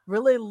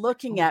 really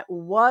looking at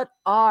what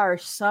are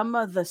some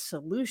of the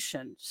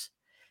solutions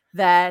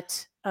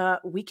that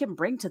we can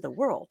bring to the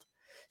world.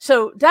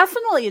 So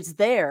definitely it's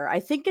there. I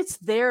think it's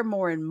there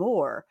more and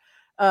more,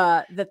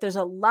 that there's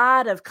a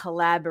lot of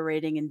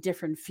collaborating in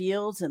different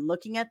fields and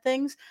looking at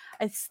things.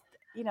 I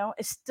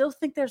still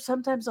think there's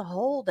sometimes a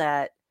hold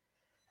at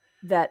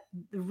that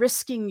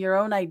risking your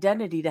own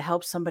identity to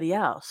help somebody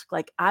else.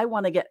 Like, I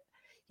want to get,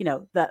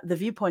 the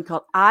viewpoint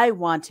called I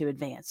want to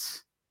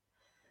advance.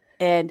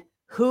 And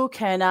who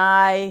can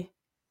I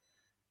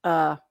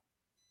don't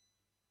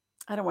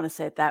want to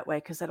say it that way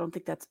because I don't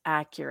think that's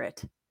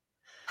accurate.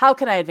 How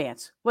can I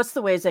advance? What's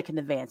the ways I can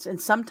advance? And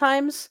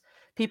sometimes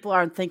people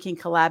aren't thinking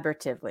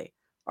collaboratively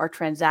or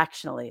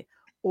transactionally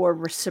or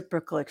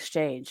reciprocal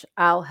exchange.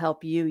 I'll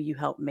help you, you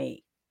help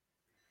me.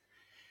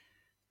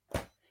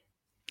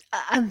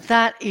 And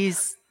that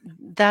is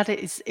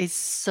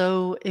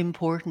so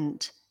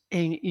important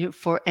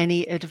for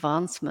any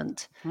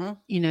advancement.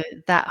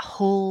 That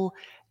whole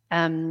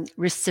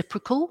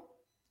reciprocal,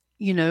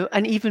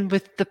 and even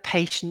with the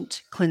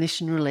patient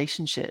clinician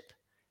relationship.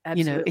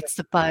 Absolutely. It's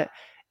about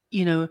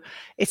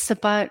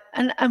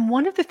and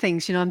one of the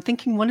things, I'm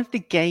thinking one of the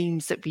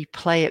games that we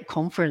play at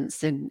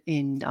conference in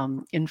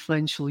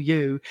Influential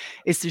You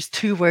is there's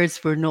two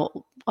words we're not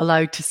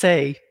allowed to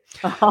say.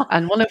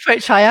 And one of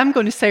which I am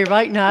going to say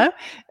right now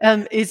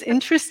is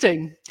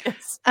interesting.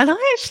 Yes. And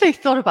I actually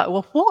thought about,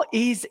 well, what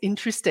is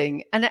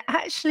interesting? And it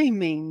actually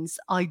means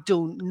I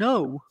don't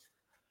know.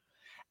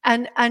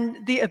 And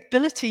the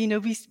ability,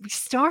 we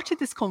started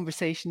this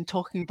conversation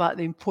talking about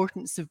the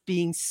importance of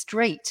being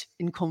straight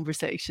in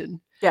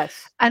conversation.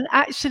 Yes. And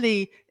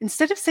actually,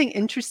 instead of saying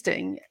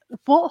interesting,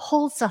 what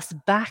holds us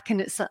back?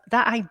 And it's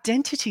that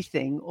identity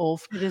thing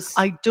of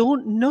I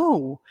don't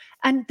know.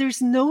 And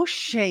there's no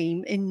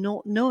shame in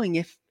not knowing.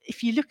 If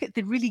you look at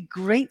the really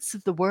greats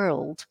of the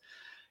world,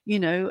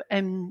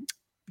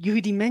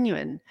 Yehudi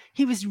Menuhin,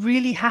 he was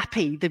really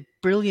happy, the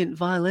brilliant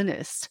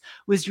violinist,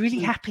 was really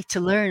happy to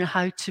learn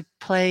how to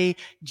play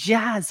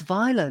jazz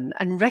violin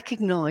and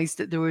recognize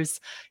that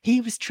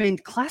he was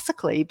trained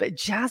classically, but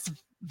jazz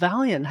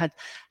violin had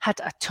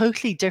a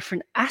totally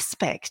different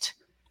aspect,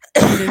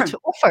 to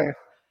offer.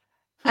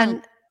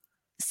 And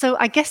so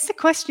I guess the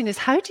question is,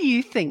 how do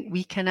you think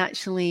we can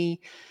actually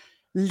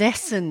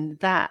lessen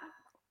that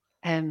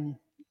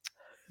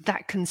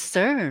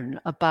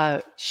concern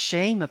about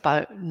shame,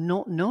 about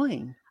not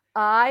knowing?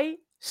 I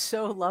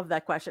so love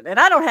that question. And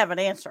I don't have an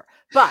answer,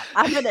 but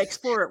I'm going to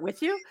explore it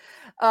with you.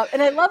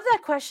 And I love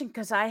that question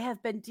because I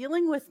have been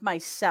dealing with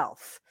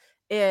myself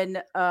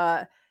in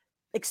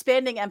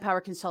expanding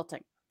MPower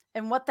Consulting.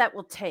 And what that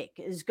will take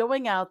is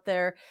going out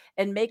there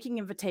and making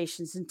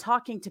invitations and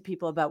talking to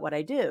people about what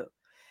I do.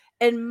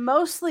 And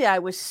mostly I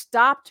was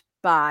stopped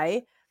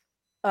by,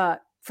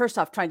 first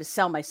off, trying to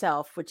sell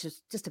myself, which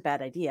is just a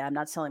bad idea. I'm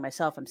not selling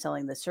myself, I'm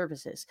selling the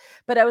services.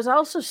 But I was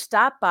also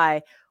stopped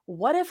by,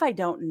 what if I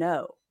don't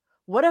know?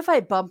 What if I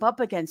bump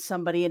up against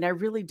somebody and I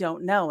really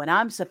don't know, and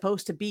I'm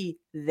supposed to be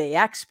the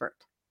expert?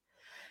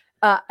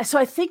 So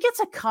I think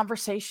it's a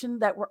conversation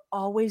that we're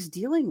always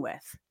dealing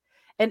with.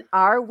 And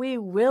are we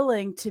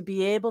willing to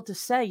be able to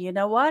say, you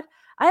know what?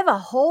 I have a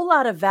whole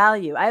lot of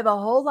value. I have a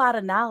whole lot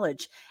of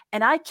knowledge,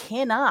 and I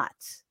cannot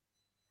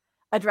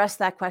address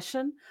that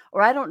question,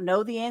 or I don't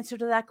know the answer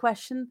to that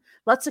question.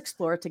 Let's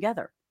explore it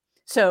together.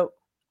 So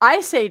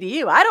I say to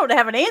you, I don't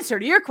have an answer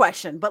to your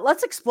question, but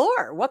let's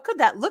explore. What could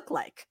that look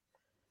like?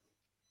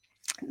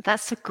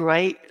 That's a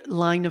great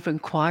line of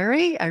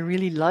inquiry. I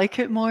really like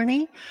it,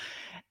 Marne.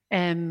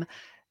 And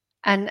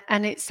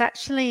it's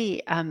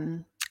actually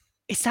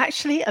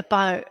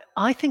about,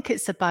 I think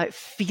it's about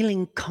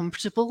feeling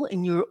comfortable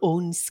in your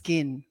own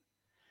skin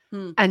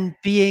and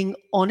being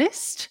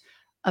honest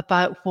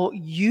about what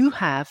you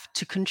have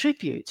to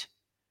contribute,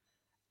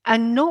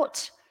 and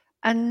not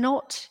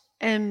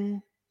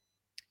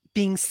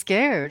being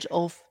scared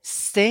of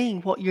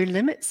saying what your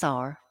limits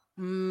are.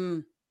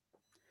 And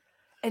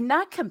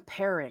not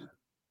comparing.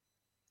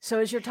 So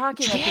as you're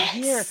talking, I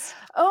can hear,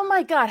 oh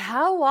my God,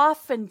 how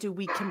often do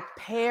we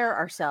compare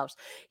ourselves?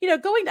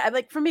 Going to,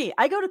 like, for me,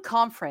 I go to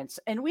conference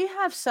and we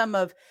have some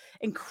of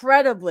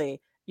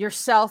incredibly,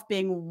 yourself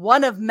being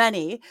one of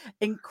many,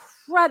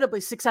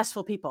 incredibly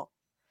successful people.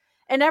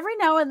 And every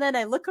now and then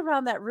I look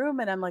around that room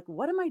and I'm like,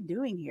 what am I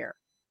doing here?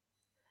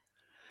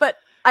 But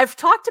I've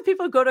talked to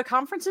people who go to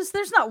conferences.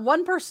 There's not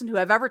one person who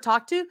I've ever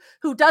talked to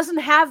who doesn't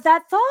have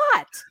that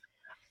thought.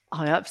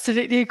 I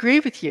absolutely agree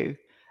with you.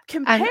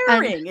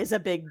 Comparing is a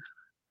big...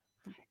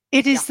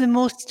 It is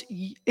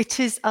it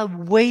is a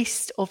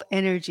waste of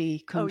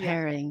energy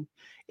comparing.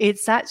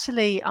 It's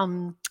actually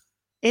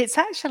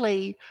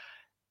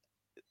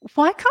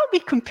why can't we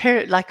compare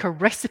it like a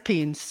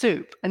recipe in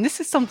soup? And this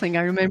is something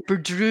I remember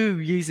Drew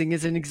using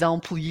as an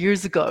example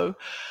years ago,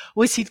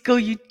 was he'd go,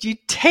 you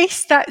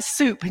taste that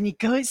soup and you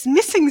go, it's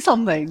missing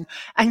something.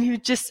 And you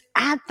just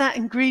add that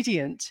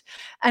ingredient.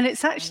 And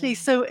it's actually,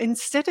 so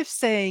instead of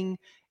saying,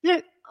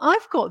 look,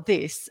 I've got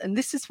this and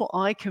this is what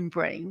I can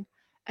bring,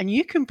 and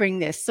you can bring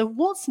this. So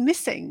what's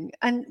missing?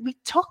 And we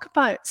talk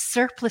about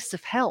surplus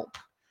of help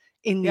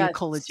in the Yes.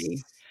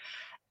 ecology.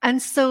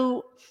 And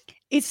so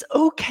it's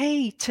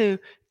okay to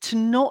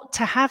not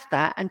to have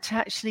that, and to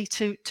actually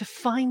to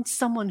find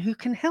someone who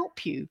can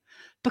help you.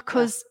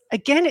 Because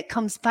again, it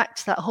comes back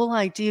to that whole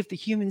idea of the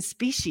human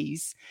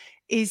species,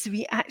 is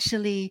we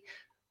actually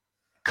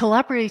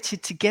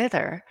collaborated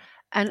together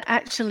and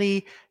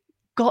actually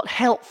got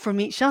help from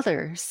each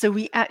other. So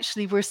we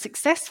actually were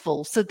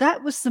successful. So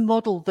that was the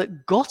model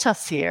that got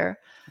us here.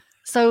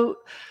 So,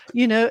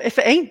 if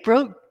it ain't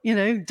broke,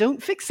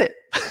 don't fix it.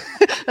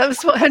 That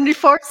was what Henry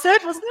Ford said,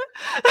 wasn't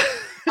it?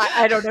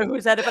 I don't know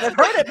who said it, but I've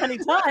heard it many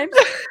times.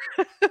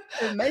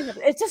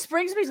 It just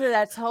brings me to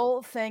that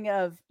whole thing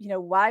of,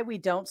 why we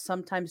don't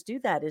sometimes do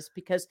that is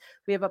because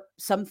we have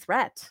some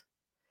threat.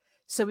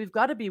 So we've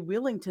got to be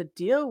willing to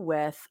deal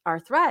with our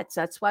threats.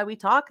 That's why we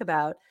talk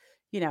about,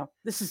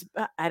 this is,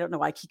 I don't know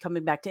why I keep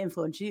coming back to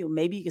influence you.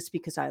 Maybe it's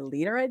because I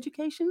lead our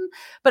education,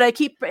 but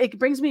it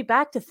brings me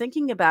back to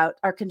thinking about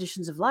our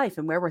conditions of life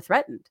and where we're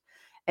threatened.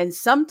 And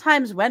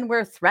sometimes when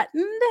we're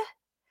threatened,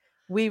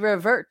 we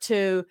revert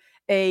to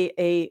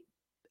an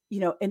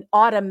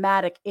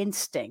automatic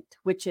instinct,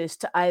 which is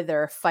to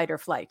either fight or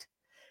flight.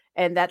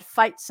 And that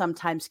fight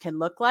sometimes can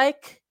look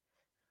like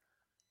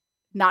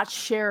not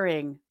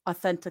sharing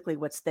authentically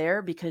what's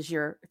there because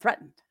you're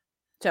threatened.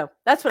 So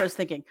that's what I was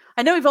thinking.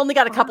 I know we've only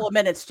got a couple of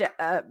minutes,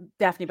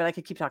 Daphne, but I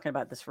could keep talking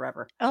about this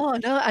forever. Oh,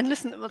 no. And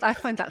listen, I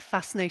find that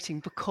fascinating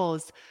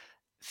because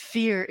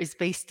fear is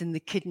based in the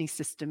kidney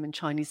system in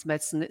Chinese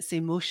medicine. It's the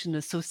emotion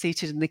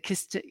associated in the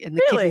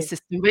kidney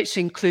system, which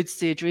includes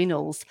the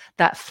adrenals,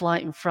 that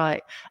flight and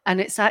fright. And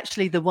it's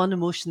actually the one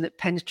emotion that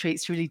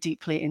penetrates really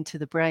deeply into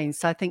the brain.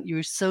 So I think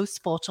you're so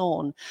spot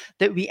on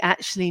that we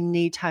actually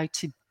need how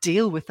to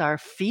deal with our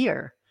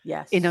fear.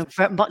 Yes. In a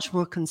much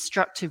more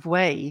constructive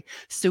way,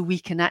 so we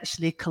can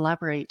actually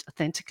collaborate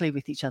authentically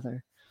with each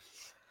other.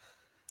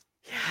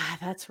 Yeah,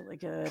 that's really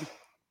good.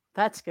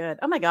 That's good.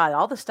 Oh my God,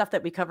 all the stuff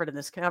that we covered in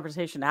this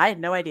conversation, I had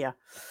no idea.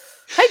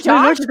 Hey, Josh.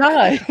 No, nor did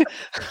I.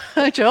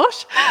 Hi,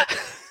 Josh.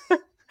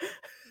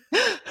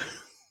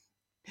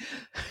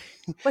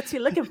 What's he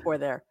looking for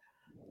there?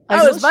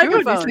 His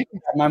microphone.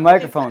 My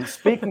microphone.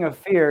 Speaking of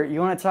fear,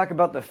 you want to talk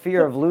about the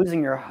fear of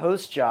losing your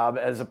host job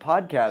as a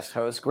podcast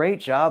host.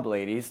 Great job,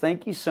 ladies.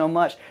 Thank you so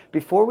much.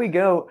 Before we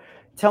go,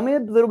 tell me a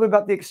little bit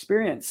about the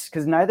experience,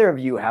 because neither of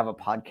you have a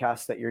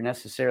podcast that you're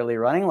necessarily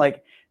running.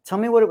 Tell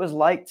me what it was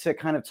like to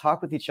kind of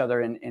talk with each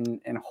other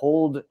and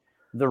hold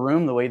the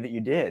room the way that you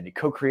did,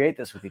 co-create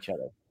this with each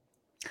other.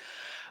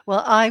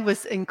 Well, I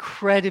was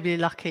incredibly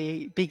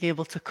lucky being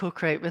able to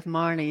co-create with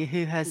Marne,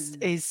 who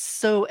is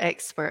so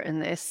expert in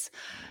this.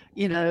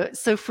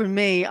 So for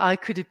me, I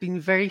could have been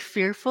very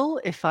fearful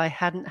if I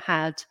hadn't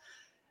had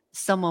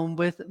someone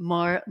with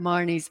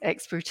Marnie's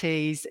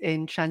expertise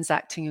in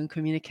transacting and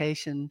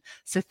communication.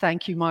 So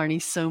thank you, Marne,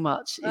 so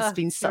much. It's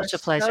been such a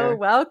pleasure. So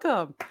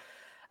welcome.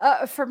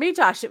 For me,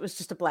 Josh, it was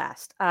just a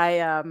blast.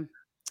 I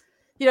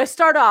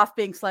start off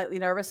being slightly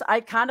nervous. I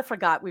kind of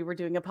forgot we were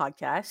doing a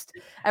podcast.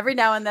 Every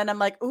now and then I'm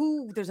like,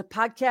 ooh, there's a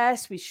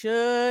podcast. We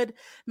should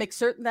make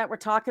certain that we're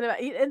talking about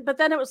it. But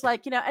then it was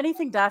like,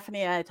 anything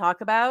Daphne and I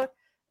talk about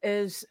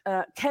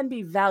can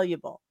be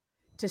valuable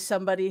to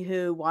somebody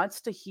who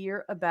wants to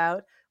hear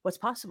about what's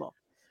possible.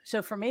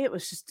 So for me, it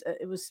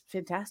was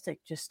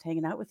fantastic just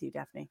hanging out with you,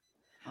 Daphne.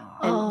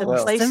 And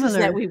the places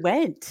that we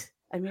went.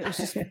 I mean, it was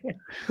just,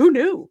 who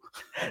knew?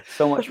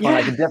 So much fun. Yeah.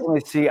 I could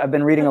definitely see, I've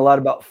been reading a lot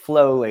about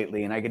flow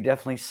lately, and I could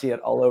definitely see it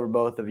all over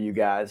both of you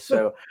guys.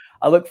 So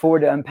I look forward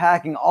to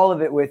unpacking all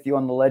of it with you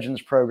on the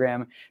Legends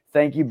program.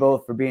 Thank you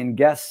both for being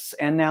guests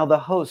and now the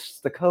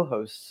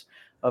co-hosts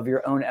of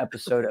your own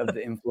episode of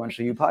the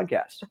Influential You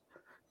podcast.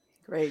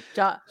 Great.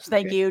 Josh,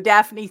 thank you.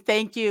 Daphne,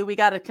 thank you. We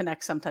got to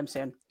connect sometime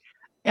soon.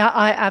 Yeah,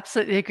 I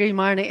absolutely agree,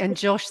 Marne. And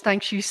Josh,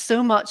 thank you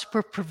so much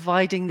for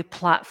providing the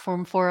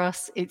platform for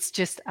us. It's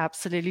just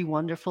absolutely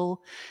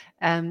wonderful.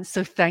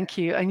 So thank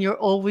you. And you're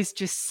always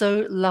just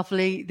so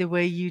lovely the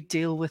way you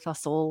deal with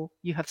us all.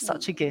 You have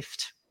such a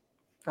gift.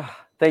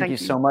 Thank you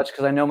so much,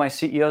 because I know my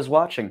CEO is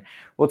watching.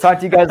 We'll talk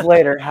to you guys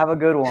later. Have a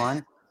good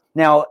one.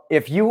 Now,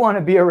 if you want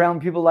to be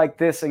around people like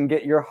this and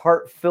get your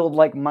heart filled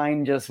like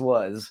mine just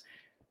was,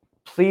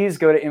 please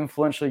go to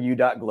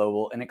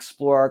influentialu.global and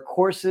explore our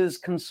courses,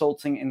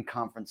 consulting, and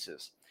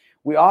conferences.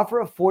 We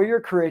offer a 4-year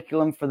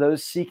curriculum for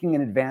those seeking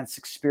an advanced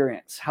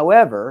experience.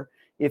 However,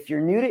 if you're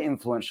new to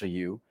Influential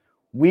You,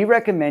 we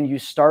recommend you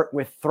start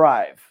with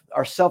Thrive,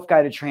 our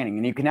self-guided training,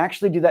 and you can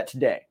actually do that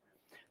today.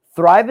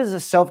 Thrive is a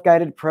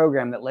self-guided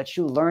program that lets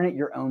you learn at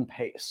your own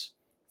pace.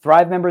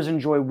 Thrive members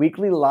enjoy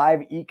weekly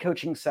live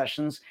e-coaching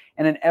sessions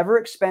and an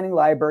ever-expanding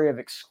library of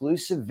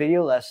exclusive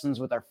video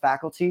lessons with our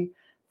faculty,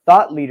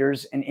 thought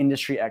leaders, and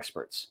industry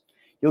experts.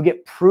 You'll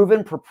get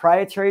proven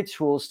proprietary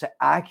tools to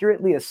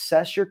accurately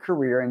assess your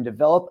career and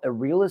develop a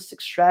realistic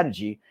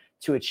strategy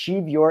to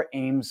achieve your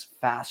aims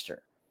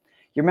faster.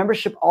 Your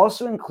membership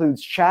also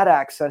includes chat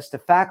access to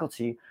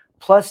faculty,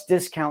 plus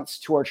discounts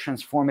to our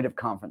transformative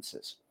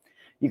conferences.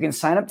 You can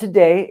sign up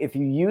today. If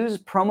you use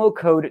promo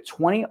code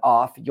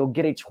 20OFF, you'll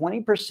get a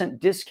 20%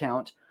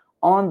 discount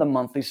on the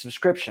monthly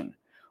subscription.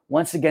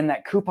 Once again,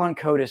 that coupon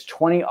code is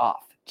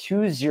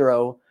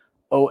 20OFF,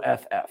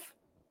 20OFF.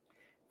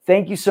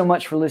 Thank you so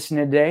much for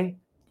listening today.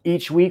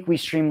 Each week we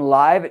stream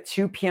live at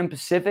 2 p.m.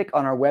 Pacific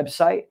on our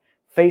website,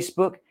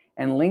 Facebook,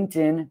 and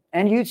LinkedIn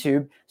and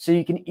YouTube, so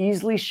you can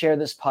easily share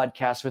this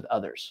podcast with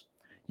others.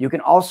 You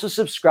can also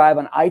subscribe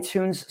on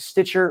iTunes,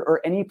 Stitcher,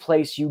 or any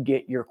place you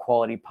get your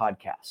quality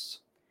podcasts.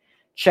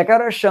 Check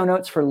out our show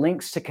notes for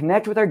links to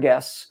connect with our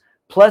guests,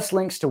 plus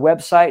links to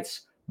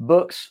websites,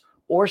 books,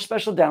 or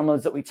special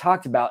downloads that we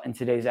talked about in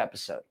today's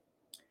episode.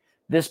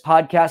 This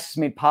podcast is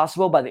made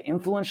possible by the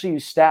Influential You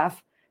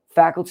staff,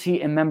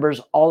 faculty, and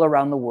members all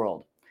around the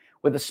world.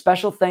 With a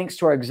special thanks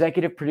to our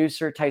executive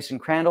producer, Tyson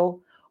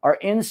Crandall, our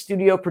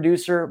in-studio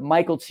producer,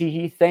 Michael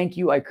Teehee. Thank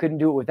you. I couldn't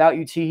do it without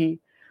you, Teehee.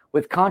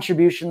 With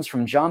contributions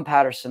from John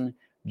Patterson,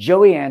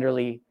 Joey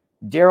Anderley,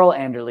 Daryl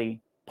Anderley,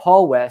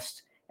 Paul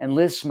West, and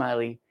Liz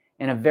Smiley,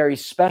 and a very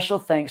special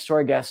thanks to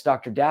our guest,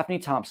 Dr. Daphne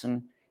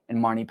Thompson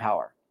and Marne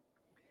Power.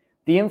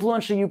 The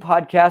Influential You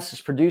podcast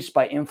is produced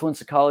by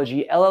Influence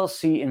Ecology,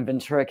 LLC in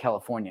Ventura,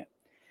 California.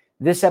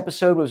 This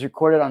episode was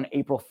recorded on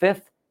April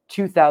 5th,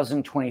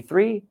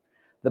 2023.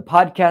 The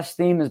podcast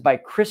theme is by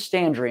Chris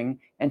Standring,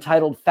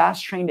 entitled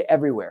Fast Trained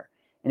Everywhere.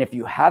 And if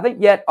you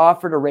haven't yet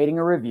offered a rating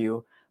or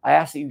review, I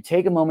ask that you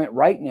take a moment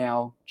right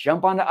now,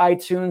 jump onto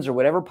iTunes or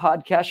whatever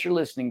podcast you're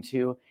listening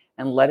to,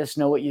 and let us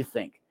know what you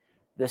think.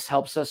 This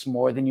helps us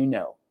more than you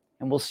know.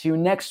 And we'll see you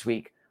next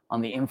week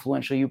on the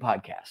Influential You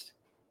podcast.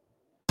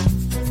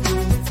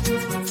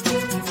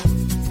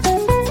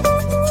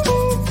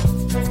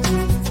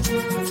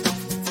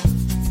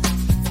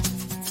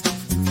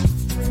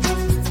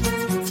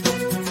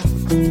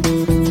 Thank you.